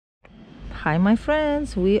Hi my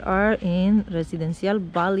friends, we are in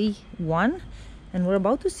Residencial Bali 1 and we're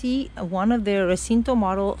about to see one of their Recinto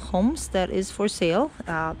model homes that is for sale.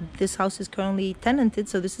 This house is currently tenanted,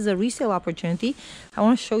 so this is a resale opportunity. I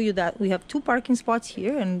want to show you that we have 2 parking spots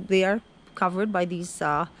here and they are covered by these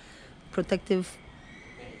protective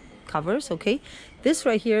covers. Okay, this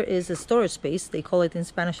right here is a storage space. They call it in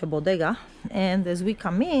Spanish a bodega, and as we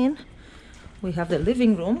come in we have the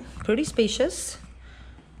living room, pretty spacious.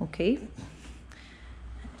 Okay,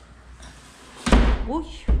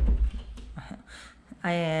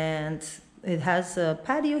 and it has a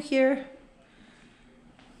patio here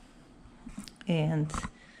and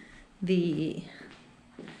the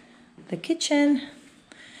kitchen,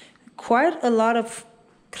 quite a lot of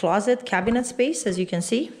closet cabinet space as you can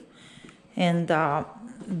see, and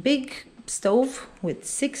big stove with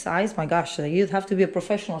 6 eyes. My gosh, you'd have to be a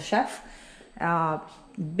professional chef.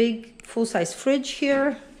 Big full-size fridge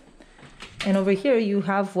here, and over here you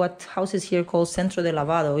have what houses here called Centro de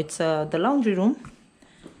Lavado. It's the laundry room.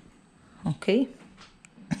 Okay.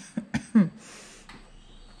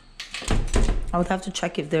 I would have to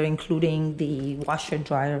check if they're including the washer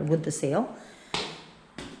dryer with the sale.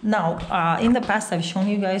 Now, in the past I've shown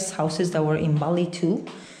you guys houses that were in Bali too.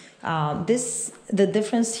 The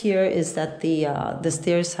difference here is that the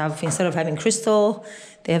stairs have, instead of having crystal,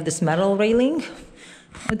 they have this metal railing.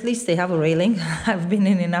 At least they have a railing. I've been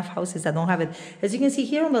in enough houses that don't have it. As you can see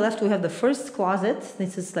here on the left, we have the first closet.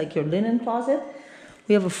 This is like your linen closet.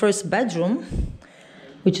 We have a first bedroom,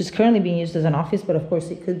 which is currently being used as an office, but of course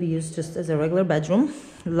it could be used just as a regular bedroom.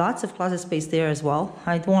 Lots of closet space there as well.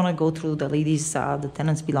 I don't want to go through the ladies, the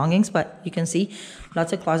tenants' belongings, but you can see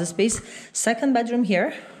lots of closet space. Second bedroom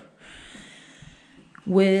here,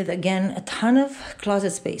 with again a ton of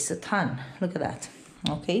closet space, a ton. Look at that.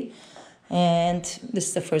 Okay, and this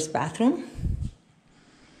is the first bathroom.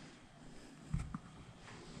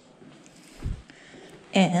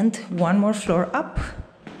 And one more floor up.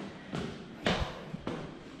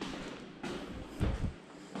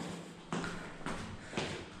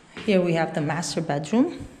 Here we have the master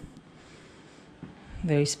bedroom.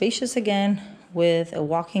 Very spacious again, with a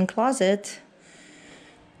walk-in closet.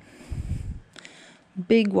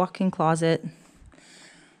 Big walk-in closet.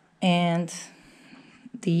 And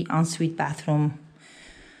the ensuite bathroom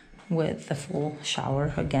with the full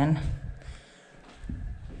shower again.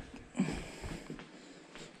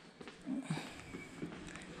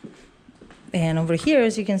 And over here,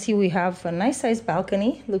 as you can see, we have a nice sized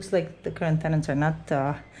balcony. Looks like the current tenants are not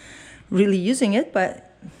really using it,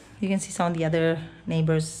 but you can see some of the other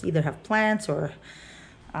neighbors either have plants or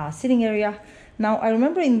sitting area. Now, I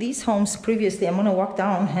remember in these homes previously, I'm gonna walk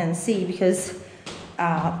down and see, because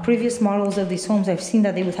previous models of these homes, I've seen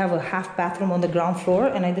that they would have a half bathroom on the ground floor,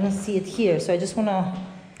 and I didn't see it here. So I just wanna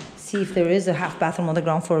see if there is a half bathroom on the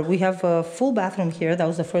ground floor. We have a full bathroom here. That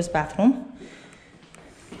was the first bathroom.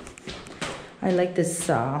 I like this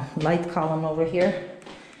light column over here.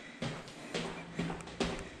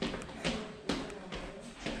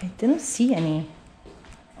 I didn't see any.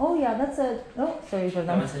 Oh yeah, that's a, oh, sorry for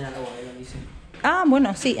that. Ah,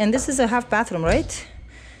 bueno, sí, and this is a half bathroom, right?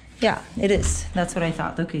 Yeah, it is. That's what I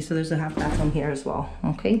thought. Okay, so there's a half bathroom here as well.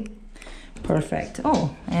 Okay, perfect.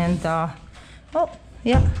 Oh, and, oh,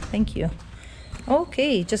 yeah, thank you.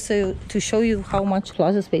 Okay, just to show you how much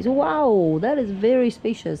closet space. Wow, that is very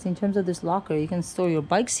spacious in terms of this locker. You can store your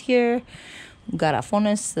bikes here,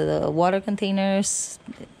 garrafones, the water containers,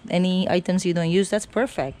 any items you don't use. That's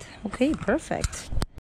perfect. Okay, perfect.